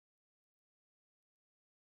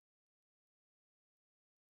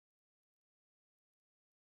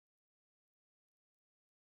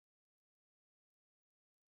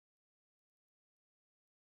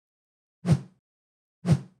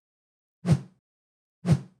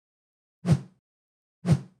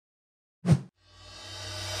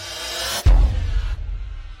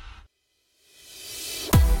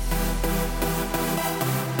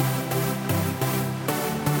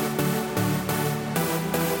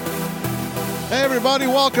Hey, everybody,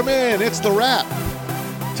 welcome in. It's The Wrap.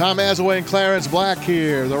 Tom Azaway and Clarence Black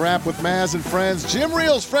here. The Wrap with Maz and friends. Jim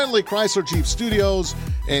Reel's Friendly Chrysler Jeep Studios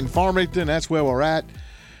in Farmington. That's where we're at.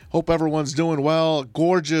 Hope everyone's doing well.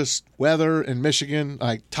 Gorgeous weather in Michigan.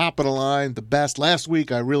 Like top of the line, the best. Last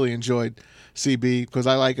week, I really enjoyed CB because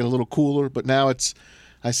I like it a little cooler. But now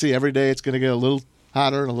I see every day it's going to get a little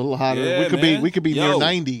hotter and a little hotter. Yeah, we could be near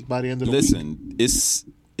 90 by the end of the week. Listen,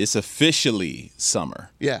 it's officially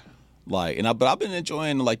summer. Yeah. But I've been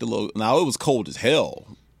enjoying the little. Now it was cold as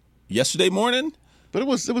hell yesterday morning, but it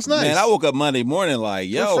was nice. Man, I woke up Monday morning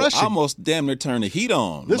refreshing. I almost damn near turned the heat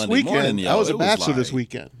on. This Monday weekend, morning, I was a bachelor this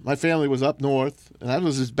weekend. My family was up north, and I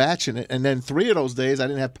was just batching it. And then 3 of those days, I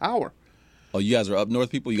didn't have power. Oh, you guys are up north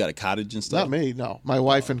people? You got a cottage and stuff? Not me, no. My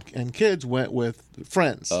wife and kids went with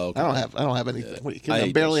friends. Oh, okay. I don't have anything. What are you kidding? I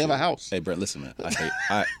hate barely that have a shit. house. Hey, Brett, listen, man.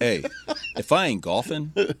 If I ain't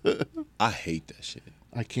golfing, I hate that shit.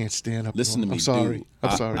 I can't stand up Listen north. to me, I'm sorry. dude.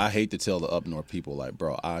 I'm sorry. I hate to tell the up north people,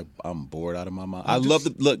 bro, I'm bored out of my mind. Love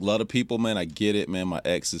the people, man. I get it, man. My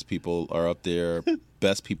ex's people are up there,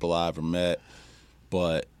 best people I ever met.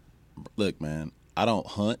 But look, man, I don't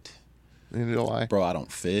hunt. Neither do I. Bro, I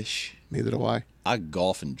don't fish. Neither do I. I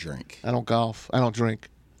golf and drink. I don't golf. I don't drink.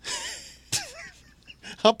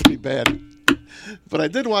 I'm pretty bad. But I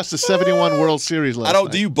did watch the 71 World Series last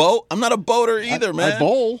night. Do you boat? I'm not a boater either, man. I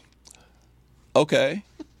bowl. Okay.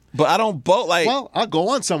 But I don't boat Well, I'll go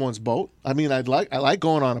on someone's boat. I mean, I like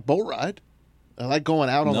going on a boat ride. I like going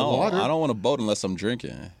out on the water. No, I don't want to boat unless I'm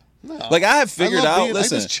drinking. No. I have figured out.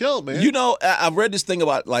 Listen, I just chill, man. You know, I've read this thing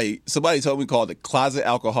about somebody told me called the closet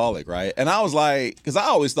alcoholic, right? And I was like, because I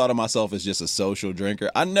always thought of myself as just a social drinker.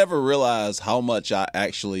 I never realized how much I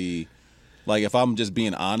actually, if I'm just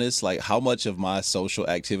being honest, how much of my social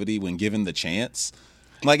activity, when given the chance,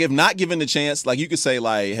 if not given the chance, you could say,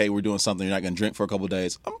 hey, we're doing something, you're not going to drink for a couple of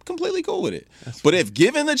days. I'm completely cool with it. But if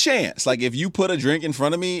given the chance, if you put a drink in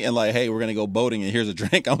front of me and hey, we're going to go boating and here's a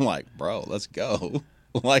drink, I'm like, bro, let's go.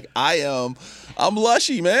 I'm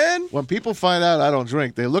lushy, man. When people find out I don't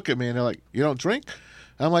drink, they look at me and they're like, you don't drink?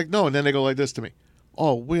 I'm like, no. And then they go like this to me.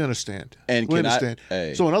 Oh, we understand. And we understand.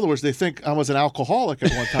 Hey. So in other words, they think I was an alcoholic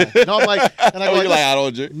at one time. No, I'm like, and I go you're I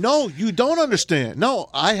don't drink. No, you don't understand. No,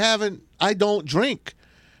 I don't drink.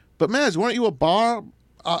 But Maz, weren't you a bar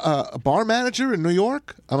manager in New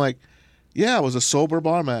York? I'm like, yeah, I was a sober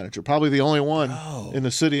bar manager, probably the only one in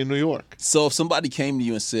the city of New York. So if somebody came to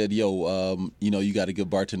you and said, yo, you got a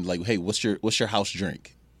good bartender, hey, what's your house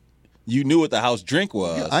drink? You knew what the house drink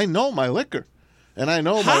was. Yeah, I know my liquor. And I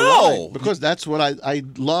know my wine because that's what I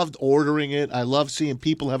loved ordering it. I love seeing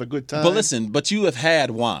people have a good time. But listen, you have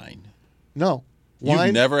had wine. No. Wine,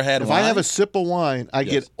 you've never had wine? If I have a sip of wine, I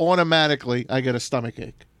get a stomach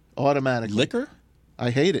ache. Automatically. Liquor? I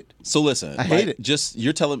hate it. So listen. I hate it.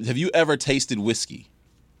 You're telling, have you ever tasted whiskey?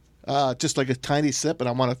 Just like a tiny sip and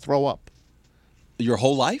I want to throw up. Your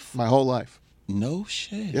whole life? My whole life. No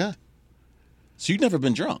shit. Yeah. So you've never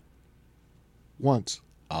been drunk? Once.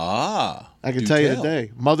 I can tell you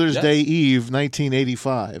today. Mother's Day Eve,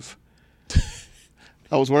 1985.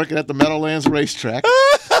 I was working at the Meadowlands racetrack.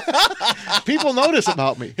 People notice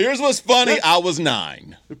about me. Here's what's funny. I was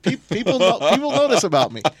 9. People notice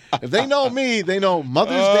about me. If they know me, they know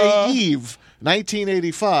Mother's Day Eve,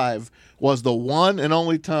 1985, was the one and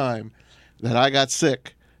only time that I got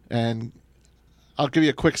sick. And I'll give you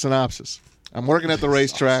a quick synopsis. I'm working at the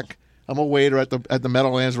racetrack. Awesome. I'm a waiter at the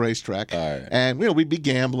Meadowlands racetrack. All right. And we'd be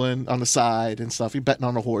gambling on the side and stuff. You're betting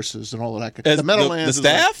on the horses and all of that. The Meadowlands the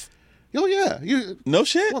staff? Oh, yeah. No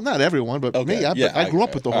shit? Well, not everyone, but me. I grew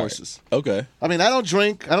up with the horses. Right. Okay. I mean, I don't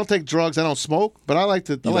drink. I don't take drugs. I don't smoke. But I like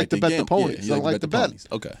to bet the ponies. Yeah, I like to bet.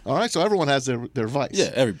 Okay. All right. So everyone has their vice.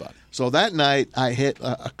 Yeah, everybody. So that night, I hit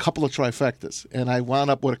a couple of trifectas, and I wound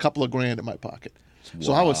up with a couple of grand in my pocket. Wow.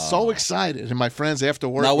 So I was so excited. And my friends after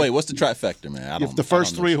work. Now, wait. What's the trifecta, man? The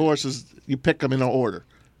first 3 horses, you pick them in order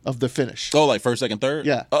of the finish. Oh, first, second, third?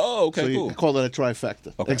 Yeah. Oh, okay, so cool. You call it a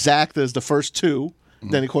trifecta. Okay. Exacta is the first 2. Mm-hmm.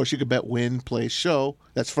 Then, of course, you could bet win, place, show.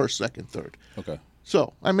 That's first, second, third. Okay.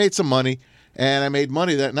 So I made some money, and I made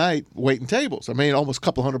money that night waiting tables. I made almost a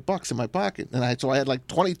couple $100 in my pocket, and I had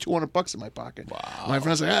 $2,200 in my pocket. Wow. My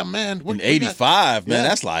friends like, man. In 85, man,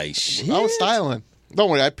 that's like shit. I was styling. Don't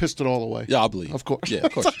worry, I pissed it all away. Yeah, I believe. Of course. Yeah,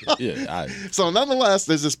 of course. Yeah. So nonetheless,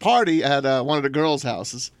 there's this party at one of the girls'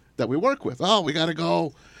 houses that we work with. Oh, we got to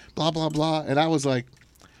go, blah, blah, blah. And I was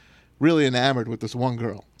really enamored with this one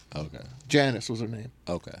girl. Okay. Janice was her name.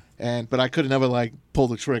 Okay. But I could never pull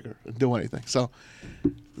the trigger and do anything. So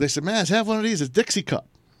they said, man, have one of these. It's Dixie cup.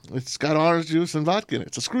 It's got orange juice and vodka in it.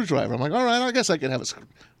 It's a screwdriver. I'm like, all right, I guess I can have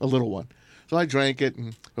a little one. So I drank it,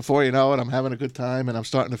 and before you know it, I'm having a good time, and I'm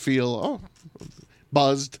starting to feel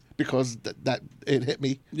buzzed because that it hit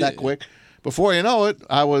me that quick. Before you know it,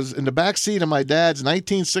 I was in the back seat of my dad's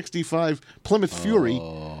 1965 Plymouth Fury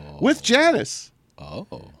with Janice. Oh.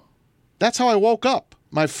 That's how I woke up.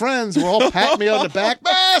 My friends were all patting me on the back.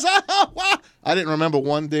 I didn't remember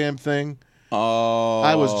one damn thing. Oh.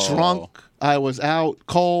 I was drunk. I was out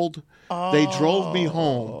cold. They drove me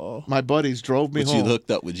home. My buddies drove me home. But you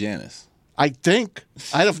hooked up with Janice. I think.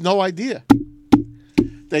 I have no idea.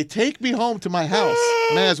 They take me home to my house.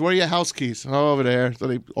 Maz, where are your house keys? Oh, over there. So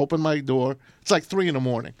they open my door. It's like 3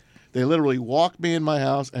 a.m. They literally walk me in my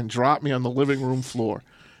house and drop me on the living room floor.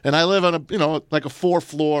 And I live on a, like a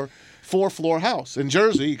four-floor house. In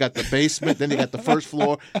Jersey, you got the basement, then you got the first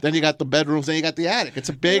floor, then you got the bedrooms, then you got the attic. It's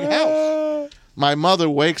a big house. My mother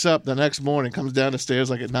wakes up the next morning, comes down the stairs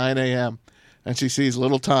like at 9 a.m., and she sees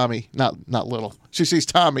little Tommy, not little. She sees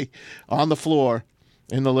Tommy on the floor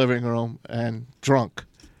in the living room and drunk.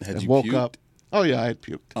 Had you woke puked? up. Oh, yeah, I had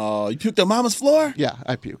puked. Oh, you puked on mama's floor? Yeah,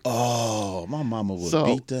 I puked. Oh, my mama would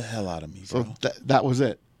beat the hell out of me, bro. So that was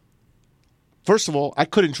it. First of all, I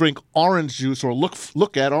couldn't drink orange juice or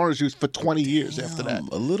look at orange juice for 20 years after that.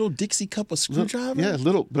 A little Dixie cup of screwdriver? Yeah,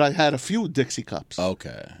 little. But I had a few Dixie cups.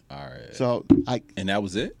 Okay, all right. So and that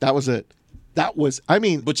was it? That was it. That was, I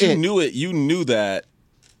mean. But you knew it. You knew that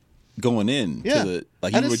going in. Yeah.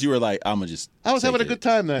 You were like, I'm going to just. I was having a good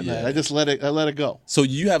time that night. I just let it go. So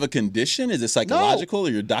you have a condition? Is it psychological, or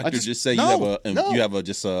your doctor just say you have a?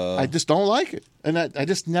 I just don't like it, and I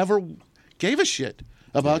just never gave a shit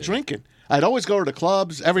about drinking. I'd always go to the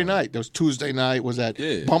clubs every night. There was Tuesday night was at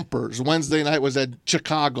Bumpers. Wednesday night was at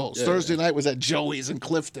Chicago's. Thursday night was at Joey's in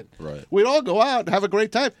Clifton. Right. We'd all go out and have a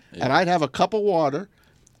great time. Yeah. And I'd have a cup of water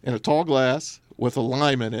in a tall glass with a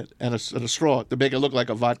lime in it and a straw to make it look like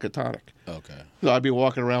a vodka tonic. Okay. So I'd be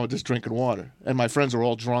walking around with just drinking water. And my friends were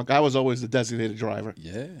all drunk. I was always the designated driver.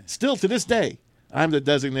 Yeah. Still to this day, I'm the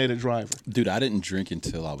designated driver. Dude, I didn't drink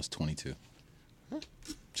until I was 22.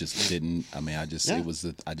 Just didn't. I mean, I just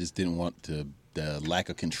didn't want the lack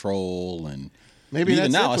of control, and maybe even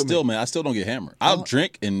that's now I still don't get hammered. I'll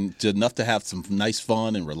drink and enough to have some nice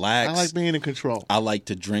fun and relax. I like being in control. I like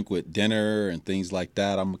to drink with dinner and things like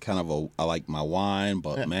that. I like my wine,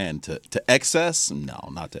 but man, to excess, no,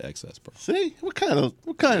 not to excess, bro. See, we're kind of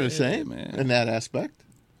the same man. In that aspect.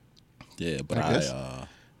 Yeah, but I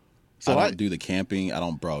don't do the camping. I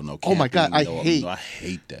don't, bro. No camping. Oh my God, I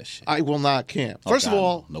hate that shit. I will not camp. First of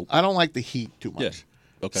all, I don't like the heat too much.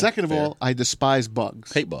 Yeah. Okay. Second of all, I despise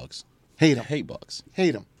bugs. Hate bugs. Hate them. Hate bugs.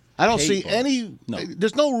 Hate them. I don't see bugs. any. No.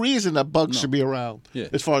 There's no reason that bugs should be around. Yeah.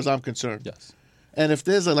 As far as I'm concerned. Yes. And if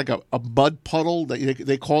there's a mud puddle that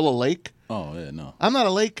they call a lake. Oh yeah, no. I'm not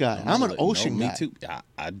a lake guy. I'm an ocean guy. Me too.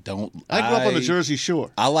 I don't. I grew up on the Jersey Shore.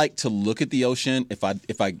 I like to look at the ocean. If I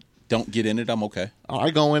don't get in it, I'm okay.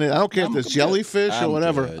 I go in it. I don't care if there's jellyfish or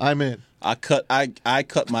whatever. Good. I'm in. I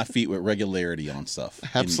cut my feet with regularity on stuff.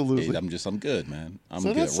 Absolutely. I'm good, man. I'm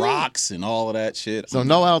good. Rocks and all of that shit. So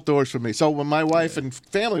no outdoors for me. So when my wife and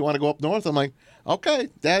family want to go up north, I'm like, okay,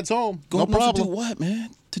 Dad's home. No problem. To do what,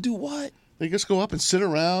 man? To do what? They just go up and sit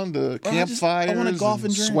around campfires. I want to golf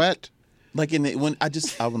and drink. Sweat. Like I want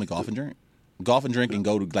to golf and drink. Golf and drink and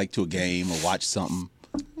go to a game or watch something.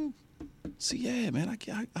 So yeah, man,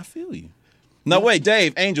 I feel you. No, wait,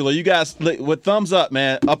 Dave, Angel, are you guys with thumbs up,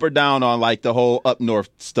 man? Up or down on like the whole up north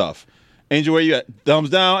stuff? Angel, where you at?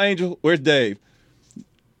 Thumbs down, Angel. Where's Dave?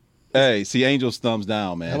 Hey, see, Angel's thumbs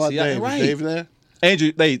down, man. How about see, Dave? Right. Is Dave there?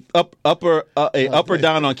 Angel, up or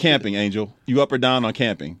down on camping, Angel? You up or down on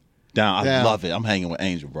camping? Down. I love it. I'm hanging with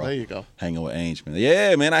Angel, bro. There you go. Hanging with Angel, man.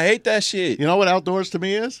 Yeah, man, I hate that shit. You know what outdoors to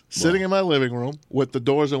me is? Sitting in my living room with the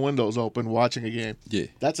doors and windows open, watching a game. Yeah.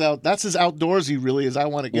 That's as outdoorsy really as I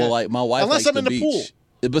want to get. Well, like my wife, unless I'm in the pool.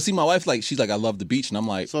 But see, my wife, she's like, I love the beach, and I'm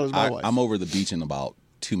like, so does my wife. I'm over the beach in about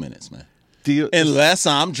 2 minutes, man. Unless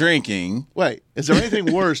I'm drinking. Wait, is there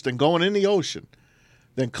anything worse than going in the ocean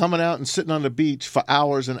than coming out and sitting on the beach for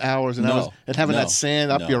hours and hours and hours and having that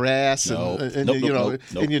sand up your ass in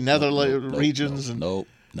your nether regions? Nope.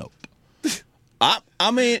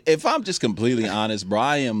 I mean, if I'm just completely honest, bro,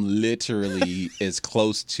 I am literally as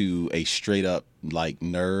close to a straight up like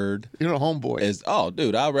nerd. You're a homeboy.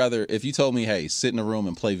 Dude, I'd rather if you told me, hey, sit in a room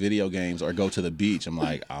and play video games or go to the beach. I'm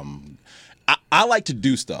like, I like to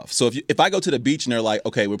do stuff. So if I go to the beach and they're like,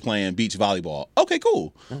 okay, we're playing beach volleyball. Okay,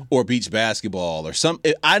 cool. Or beach basketball or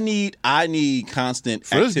something. I need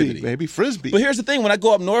constant activity. Baby, frisbee. But here's the thing: when I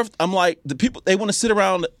go up north, I'm like, the people they want to sit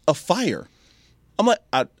around a fire. I'm like,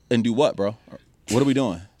 and do what, bro? What are we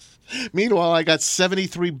doing? Meanwhile, I got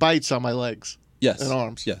 73 bites on my legs. Yes. and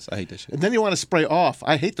arms. Yes, I hate that shit. And then you want to spray off.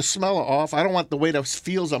 I hate the smell of off. I don't want the way that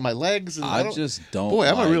feels on my legs. And I just don't. Boy,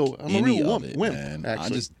 I'm like a real any wimp, of it, wimp, man. actually. I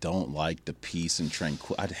just don't like the peace and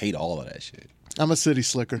tranquility. I hate all of that shit. I'm a city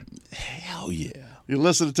slicker. Hell yeah. You're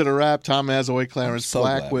listening to The Wrap. Tom Azaway, Clarence so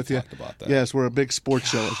Black glad with we you. talked about that. Yes, we're a big sports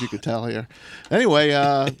show, as you can tell here. Anyway,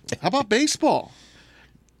 how about baseball?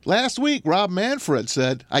 Last week, Rob Manfred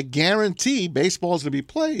said, I guarantee baseball's to be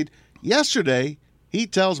played. Yesterday, he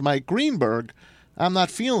tells Mike Greenberg, I'm not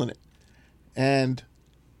feeling it. And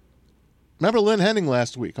remember Lynn Henning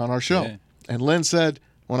last week on our show? Yeah. And Lynn said,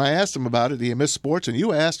 when I asked him about it, he missed sports, and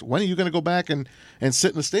you asked, when are you going to go back and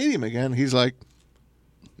sit in the stadium again? He's like,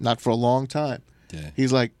 not for a long time. Yeah.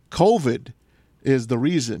 He's like, COVID is the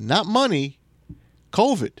reason. Not money,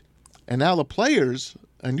 COVID. And now the players,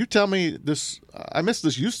 and you tell me this, I missed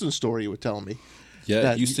this Houston story you were telling me. Yeah,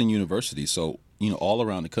 that Houston University. So, all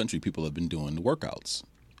around the country, people have been doing the workouts.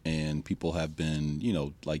 And people have been,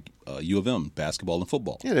 like U of M, basketball and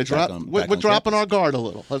football. Yeah, we're back on dropping campus. our guard a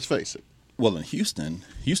little, let's face it. Well, in Houston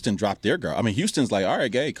dropped their guard. I mean, Houston's like, all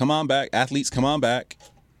right, Gay, come on back. Athletes, come on back.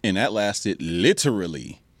 And that lasted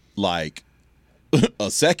literally like a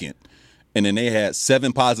second. And then they had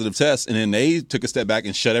 7 positive tests, and then they took a step back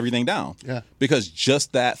and shut everything down. Yeah. Because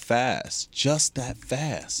just that fast.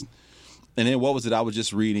 And then what was it? I was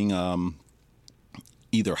just reading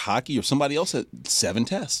either hockey or somebody else had 7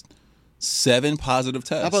 tests. 7 positive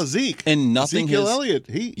tests. How about Zeke? And nothing Ezekiel has... Elliott.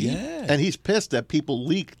 Yeah. And he's pissed that people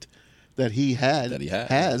leaked that he has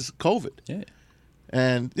COVID. Yeah.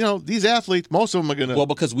 And, these athletes, most of them are going to. Well,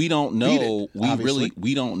 because we don't know, obviously.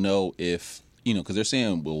 we don't know if, because they're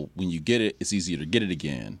saying, well, when you get it, it's easier to get it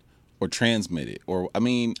again or transmit it. Or, I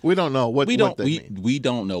mean. We don't know what they mean. We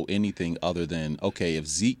don't know anything other than, okay, if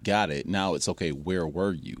Zeke got it, now it's okay, where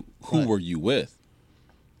were you? Who were you with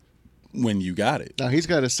when you got it? Now, he's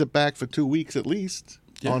got to sit back for 2 weeks at least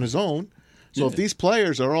on his own. So if these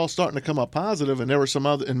players are all starting to come up positive, and there were some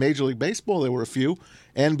other in Major League Baseball, there were a few.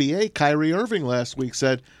 NBA, Kyrie Irving last week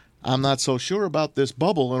said, I'm not so sure about this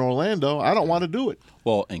bubble in Orlando. I don't want to do it.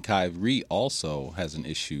 Well, and Kyrie also has an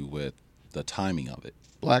issue with the timing of it.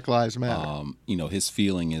 Black Lives Matter. His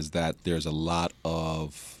feeling is that there is a lot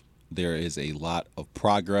of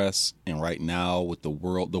progress, and right now with the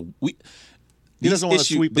world, he doesn't want to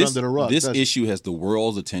sweep it under the rug. This issue has the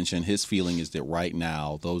world's attention. His feeling is that right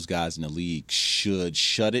now, those guys in the league should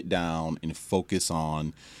shut it down and focus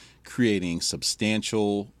on creating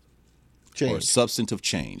substantial or substantive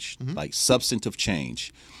change, like substantive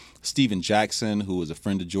change. Stephen Jackson, who was a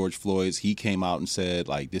friend of George Floyd's, he came out and said,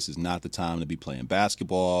 like, this is not the time to be playing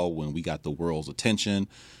basketball when we got the world's attention.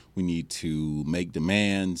 We need to make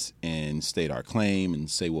demands and state our claim and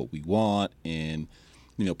say what we want. And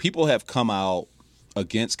people have come out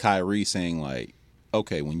against Kyrie saying, like,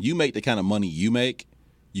 okay, when you make the kind of money you make,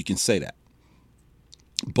 you can say that.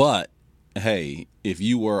 But hey, if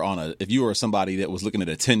you were somebody that was looking at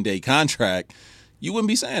a 10-day contract, you wouldn't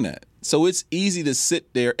be saying that. So it's easy to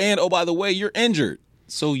sit there and, oh, by the way, you're injured,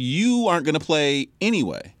 so you aren't going to play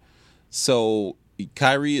anyway. So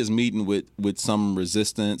Kyrie is meeting with some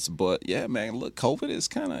resistance, but yeah, man, look, COVID is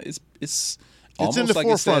kind of it's almost in the like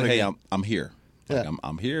it said, forefront hey, again. I'm here. Like, Yeah.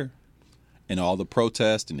 I'm here. And all the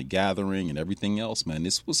protest and the gathering and everything else, man,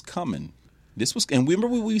 this was coming. And remember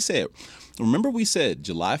what we said. Remember we said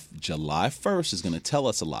July 1st is going to tell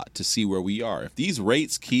us a lot to see where we are. If these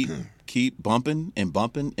rates keep bumping and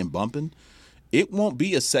bumping and bumping, it won't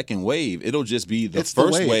be a second wave. It'll just be the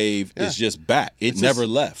first wave is just back. It's never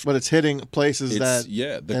left. But it's hitting places that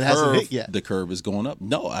hasn't hit yet. The curve is going up.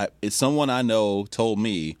 No, it's someone I know told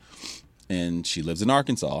me, and she lives in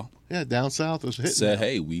Arkansas. Yeah, down south was hitting. Said, now.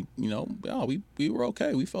 hey, we were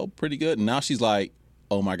okay. We felt pretty good. And now she's like,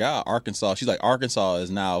 oh my God, Arkansas. She's like, Arkansas is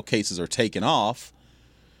now cases are taking off.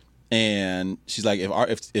 And she's like,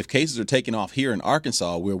 if cases are taking off here in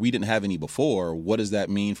Arkansas where we didn't have any before, what does that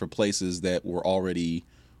mean for places that were already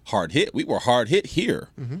hard hit? We were hard hit here.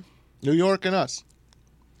 Mm-hmm. New York and us.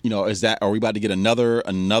 Are we about to get another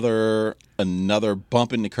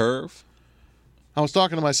bump in the curve? I was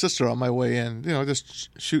talking to my sister on my way in, just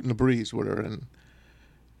shooting the breeze with her, and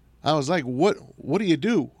I was like, what do you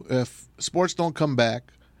do if sports don't come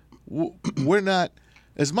back? We're not,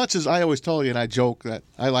 as much as I always tell you, and I joke that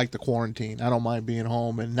I like the quarantine. I don't mind being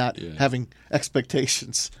home and not having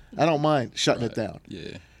expectations. I don't mind shutting it down.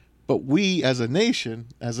 Yeah. But we as a nation,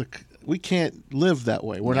 we can't live that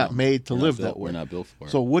way. We're not made to live that way. We're not built for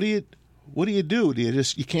it. So what do you do? Do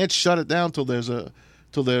you can't shut it down till there's a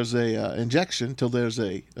injection, till there's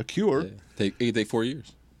a cure. It could take 4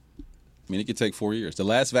 years. I mean, it could take 4 years. The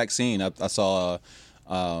last vaccine, I saw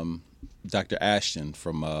Dr. Ashton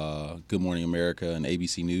from Good Morning America and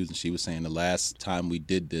ABC News, and she was saying the last time we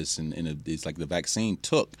did this, it's like the vaccine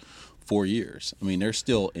took 4 years. I mean, they're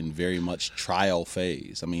still in very much trial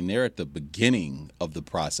phase. I mean, they're at the beginning of the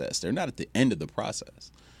process. They're not at the end of the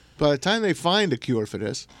process. By the time they find a cure for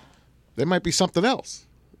this, there might be something else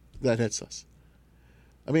that hits us.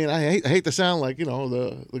 I mean, I hate to sound like,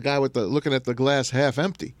 the guy with the looking at the glass half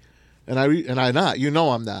empty. And I'm not.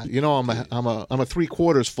 I'm not. I'm a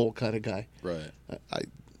 3/4 full kind of guy. Right.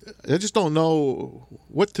 I just don't know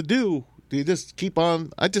what to do. Do you just keep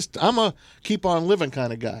on? I'm a keep on living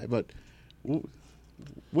kind of guy. But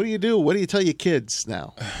what do you do? What do you tell your kids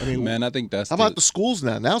now? I mean, man, I think that's. How about the schools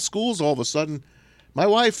now? Now schools all of a sudden. My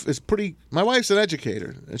wife's an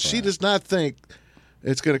educator, and she does not think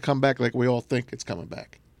it's going to come back like we all think it's coming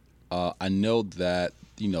back. I know that.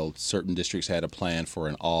 Certain districts had a plan for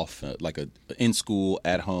an off, like a in school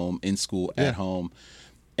at home, at home,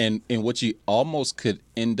 and what you almost could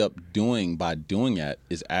end up doing by doing that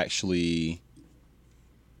is actually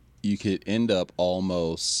you could end up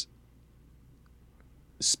almost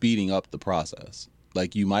speeding up the process.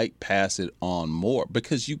 Like you might pass it on more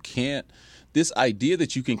because you can't. This idea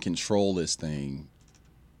that you can control this thing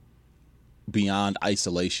beyond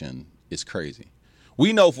isolation is crazy.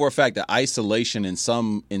 We know for a fact that isolation in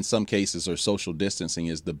some cases or social distancing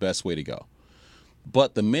is the best way to go.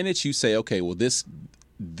 But the minute you say, okay, well,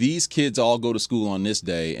 these kids all go to school on this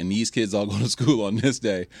day and these kids all go to school on this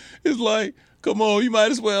day, it's like, come on, you might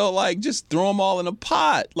as well just throw them all in a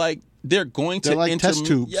pot. Like they're going to like test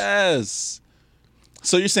tubes. Yes.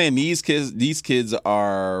 So you're saying these kids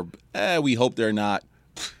are, we hope they're not.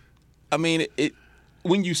 I mean,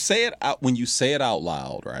 when you say it out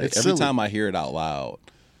loud, right? It's Every silly. time I hear it out loud,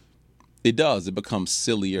 it does. It becomes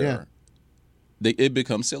sillier. Yeah. It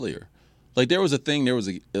becomes sillier. Like there was a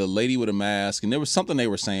lady with a mask, and there was something they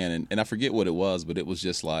were saying, and I forget what it was, but it was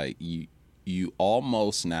just like you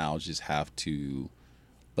almost now just have to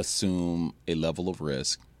assume a level of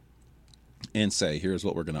risk and say, here's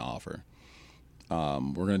what we're going to offer.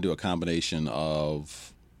 We're going to do a combination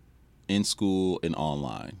of in school and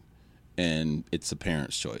online. And it's a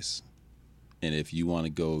parent's choice. And if you want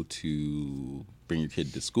to go to bring your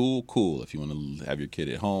kid to school, cool. If you want to have your kid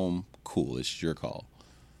at home, cool. It's your call.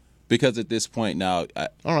 Because at this point now,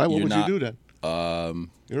 all right, what would you do then?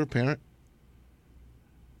 You're a parent.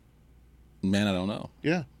 Man, I don't know.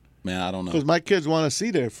 Yeah. Man, I don't know. Because my kids want to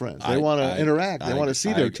see their friends. They want to interact. They want to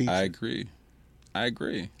see their teacher. I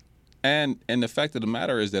agree. And the fact of the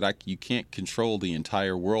matter is that you can't control the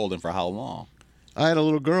entire world, and for how long? I have a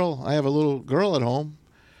little girl at home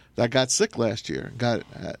that got sick last year. Got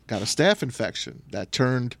a staph infection that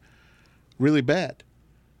turned really bad,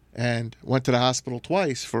 and went to the hospital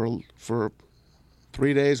twice for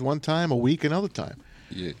 3 days one time, a week another time.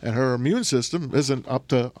 Yeah. And her immune system isn't up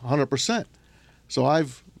to 100%. So I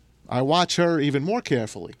watch her even more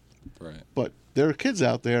carefully. Right. But there are kids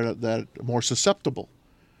out there that are more susceptible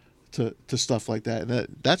to stuff like that, and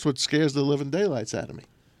that's what scares the living daylights out of me.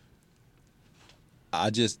 I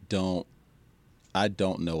don't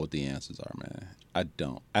know what the answers are, man. I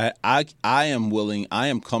don't. I am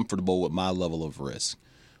comfortable with my level of risk,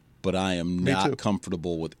 but I am not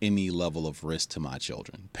comfortable with any level of risk to my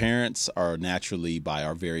children. Parents are naturally, by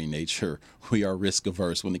our very nature, we are risk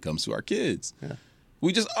averse when it comes to our kids. Yeah.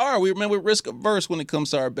 We just are. We're risk averse when it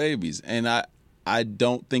comes to our babies. And I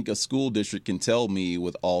don't think a school district can tell me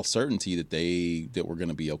with all certainty that we're going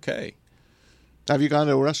to be okay. Have you gone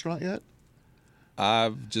to a restaurant yet?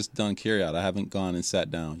 I've just done carryout. I haven't gone and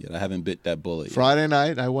sat down yet. I haven't bit that bullet yet. Friday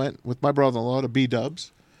night, I went with my brother-in-law to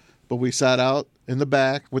B-Dubs, but we sat out in the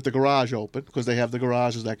back with the garage open because they have the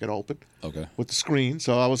garages that get open. Okay. With the screen,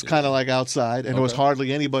 so I was kind of like outside, and there was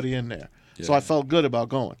hardly anybody in there. Yeah. So I felt good about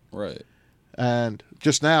going. Right. And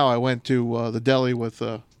just now I went to the deli with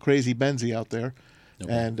Crazy Benzie out there,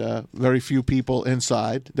 and very few people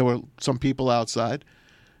inside. There were some people outside.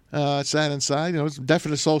 I sat inside. It's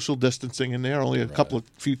definite social distancing in there, only a couple of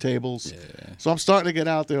few tables. Yeah. So I'm starting to get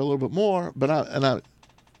out there a little bit more. But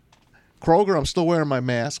Kroger, I'm still wearing my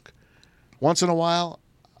mask. Once in a while,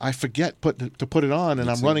 I forget to put it on,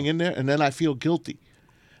 and I'm running in there, and then I feel guilty.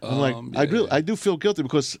 I'm like, I do feel guilty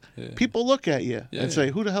because people look at you and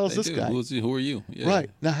say, "Who the hell is this guy? Who are you?" Yeah. Right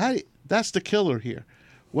now, that's the killer here.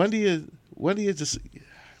 When do you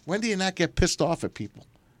not get pissed off at people?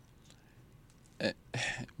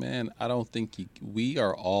 Man, I don't think we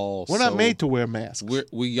are all. We're not made to wear masks.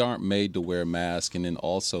 We aren't made to wear masks, and then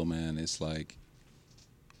also, man, it's like,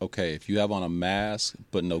 okay, if you have on a mask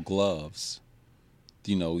but no gloves,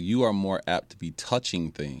 you are more apt to be touching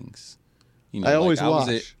things You know, I always I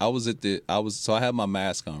watch. So I have my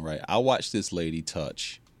mask on, right? I watched this lady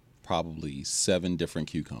touch probably 7 different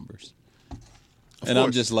cucumbers. And I'm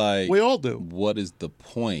course. just like, We all do. What is the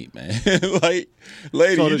point, man? Like,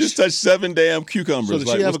 lady, So you does just she- touched 7 damn cucumbers. So does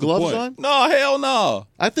like, she have what's the gloves point? on? No, hell no.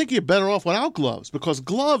 I think you're better off without gloves because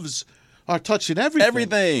gloves are touching everything.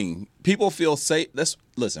 Everything. People feel safe.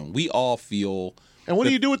 Listen, we all feel. And what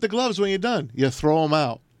do you do with the gloves when you're done? You throw them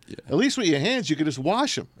out. Yeah. At least with your hands, you can just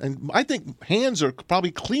wash them. And I think hands are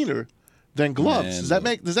probably cleaner than gloves.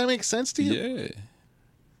 Man, Does that make sense to you? Yeah.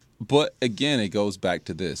 But again, it goes back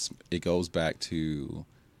to this. It goes back to,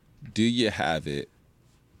 do you have it?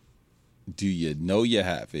 Do you know you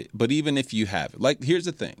have it? But even if you have it, like, here's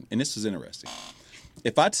the thing, and this is interesting.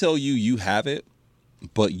 If I tell you you have it,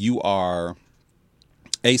 but you are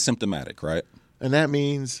asymptomatic, right? And that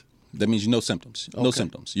means no symptoms. No Okay.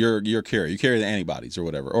 symptoms. You're a carrier. You carry the antibodies or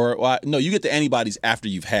whatever. Or no, you get the antibodies after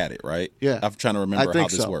you've had it, right? Yeah. I'm trying to remember I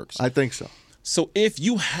think how this so. works. I think so. So if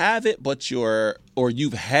you have it, but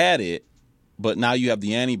you've had it, but now you have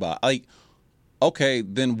the antibody, like, okay,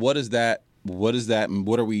 then what is that? What is that? And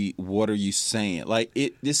what are you saying? Like,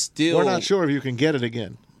 it's still. We're not sure if you can get it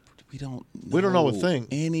again. We don't know a thing.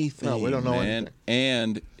 Anything. No, we don't know man. anything.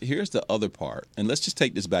 And here's the other part. And let's just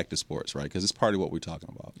take this back to sports, right? Because it's part of what we're talking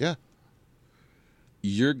about. Yeah.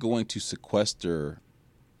 You're going to sequester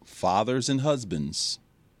fathers and husbands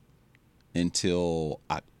until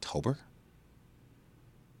October.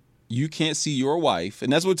 You can't see your wife.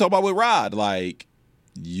 And that's what we're talking about with Rod. Like,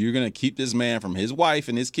 you're going to keep this man from his wife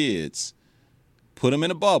and his kids, put him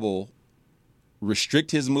in a bubble,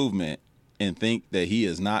 restrict his movement, and think that he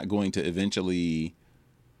is not going to eventually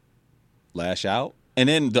lash out. And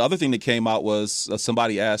then the other thing that came out was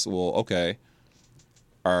somebody asked, well, okay,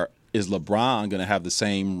 is LeBron going to have the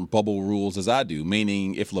same bubble rules as I do?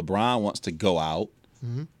 Meaning, if LeBron wants to go out,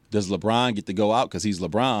 does LeBron get to go out because he's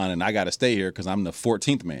LeBron and I got to stay here because I'm the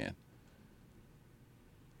 14th man?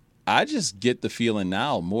 I just get the feeling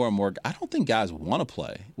now more and more, I don't think guys want to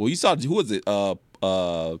play. Well, you saw, who was it?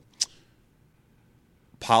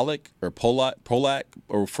 Polak,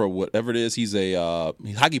 or for whatever it is, he's a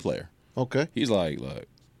hockey player. Okay. He's like,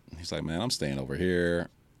 man, I'm staying over here.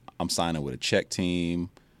 I'm signing with a Czech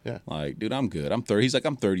team. Yeah. Like, dude, I'm good. I'm 30. He's like,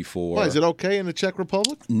 I'm 34. Why, is it okay in the Czech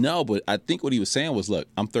Republic? No, but I think what he was saying was, look,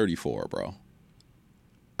 I'm 34, bro.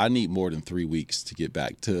 I need more than 3 weeks to get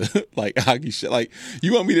back to like hockey shit. Like,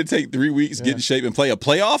 you want me to take 3 weeks, get in shape, and play a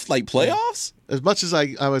playoff? Like playoffs? As much as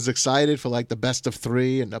I was excited for like the best of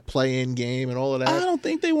 3 and the play-in game and all of that. I don't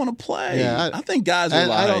think they want to play. Yeah, I think guys are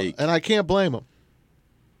like, and I can't blame them.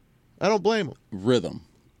 I don't blame them. Rhythm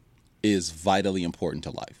is vitally important to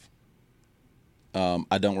life.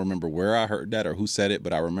 I don't remember where I heard that or who said it,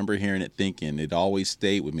 but I remember hearing it, thinking it always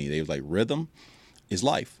stayed with me. They was like, rhythm is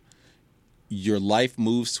life. Your life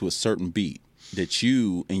moves to a certain beat that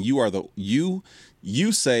you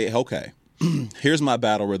say, okay, here's my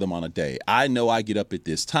battle rhythm on a day. I know I get up at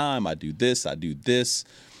this time. I do this. I do this.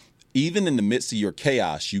 Even in the midst of your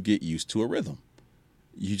chaos, you get used to a rhythm.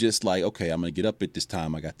 You just like, okay, I'm going to get up at this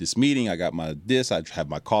time. I got this meeting. I got I have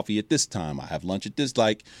my coffee at this time. I have lunch at this.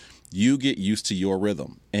 Like, you get used to your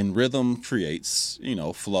rhythm, and rhythm creates,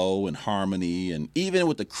 flow and harmony. And even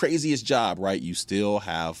with the craziest job, right, you still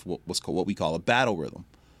have what we call a battle rhythm.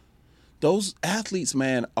 Those athletes,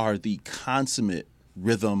 man, are the consummate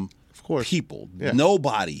rhythm people. Yeah.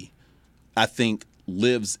 Nobody, I think,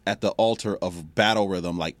 lives at the altar of battle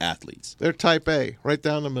rhythm like athletes. They're type A, right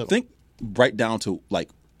down the middle. Think right down to, like,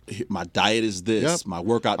 my diet is this, Yep. my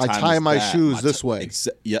workout time is I tie my that, shoes this way.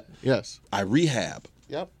 Yep. Yes. I rehab.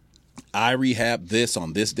 Yep. I rehab this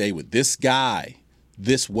on this day with this guy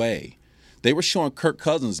this way. They were showing Kirk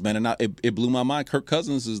Cousins, man, and it blew my mind. Kirk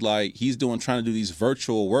Cousins is like, he's trying to do these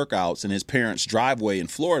virtual workouts in his parents' driveway in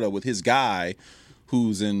Florida with his guy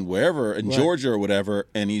who's in wherever, in Georgia or whatever,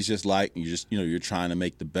 and he's just like, you're trying to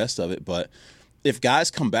make the best of it. But if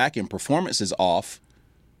guys come back and performance is off,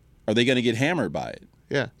 are they going to get hammered by it?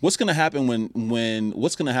 Yeah. What's going to happen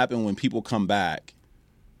when people come back?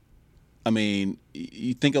 I mean,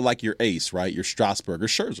 you think of like your ace, right? Your Strasburg or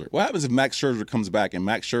Scherzer. What happens if Max Scherzer comes back and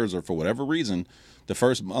Max Scherzer, for whatever reason, the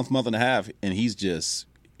first month and a half, and his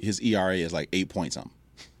ERA is like 8 point something?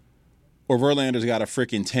 Or Verlander's got a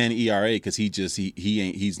freaking 10 ERA because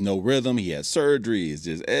he's no rhythm. He has surgery. It's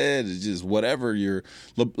just whatever.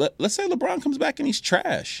 Let's say LeBron comes back and he's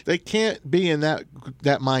trash. They can't be in that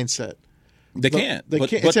mindset. They can't.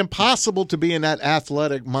 It's impossible to be in that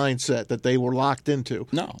athletic mindset that they were locked into.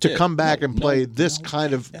 Come back and play this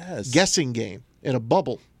kind of guessing game in a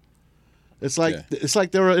bubble. It's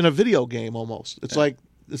like they're in a video game almost. It's like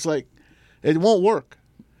it won't work.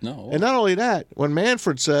 No. And not only that, when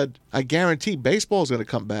Manfred said, I guarantee baseball is going to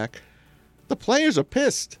come back, the players are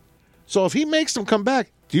pissed. So if he makes them come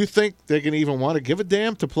back, do you think they're going to even want to give a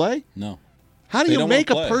damn to play? No. How do They you don't make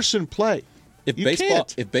a wanna play. person play? If You baseball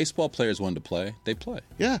can't. if baseball players wanted to play, they play.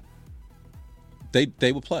 Yeah.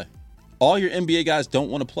 They would play. All your NBA guys don't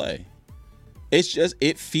want to play. It's just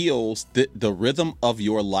it feels that the rhythm of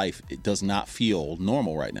your life it does not feel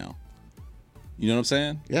normal right now. You know what I'm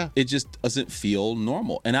saying? Yeah. It just doesn't feel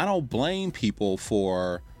normal, and I don't blame people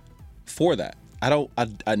for that.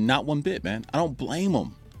 I not one bit, man. I don't blame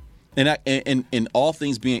them. And all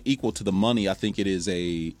things being equal to the money, I think it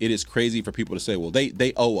is crazy for people to say, well,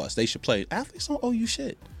 they owe us, they should play. Athletes don't owe you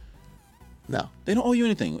shit. No. They don't owe you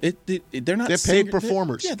anything. They're not. They're paid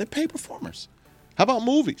performers. They're paid performers. How about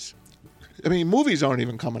movies? I mean, movies aren't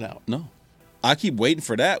even coming out. No, I keep waiting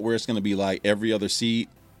for that where it's going to be like every other seat.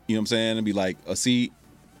 You know what I'm saying? It'll be like a seat,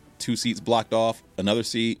 2 seats blocked off, another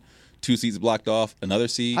seat, 2 seats blocked off, another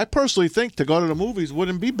seat. I personally think to go to the movies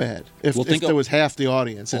wouldn't be bad if there was half the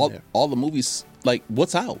audience in there. All the movies, like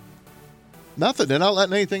what's out? Nothing. They're not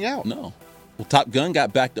letting anything out. No. Well, Top Gun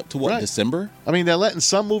got backed up to what, Right. December? I mean, they're letting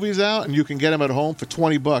some movies out, and you can get them at home for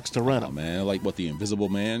 $20 to rent Oh, them. man, like what, The Invisible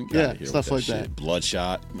Man? Get Yeah, outta here stuff with like shit. that.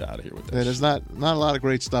 Bloodshot? Get out of here with that Yeah, shit. there's not a lot of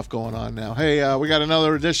great stuff going on now. Hey, we got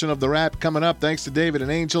another edition of The Wrap coming up. Thanks to David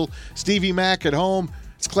and Angel, Stevie Mack at home.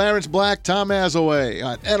 It's Clarence Black, Tom Azaway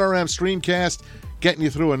on NRM Streamcast, getting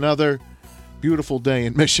you through another beautiful day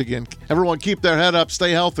in Michigan. Everyone keep their head up.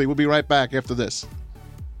 Stay healthy. We'll be right back after this.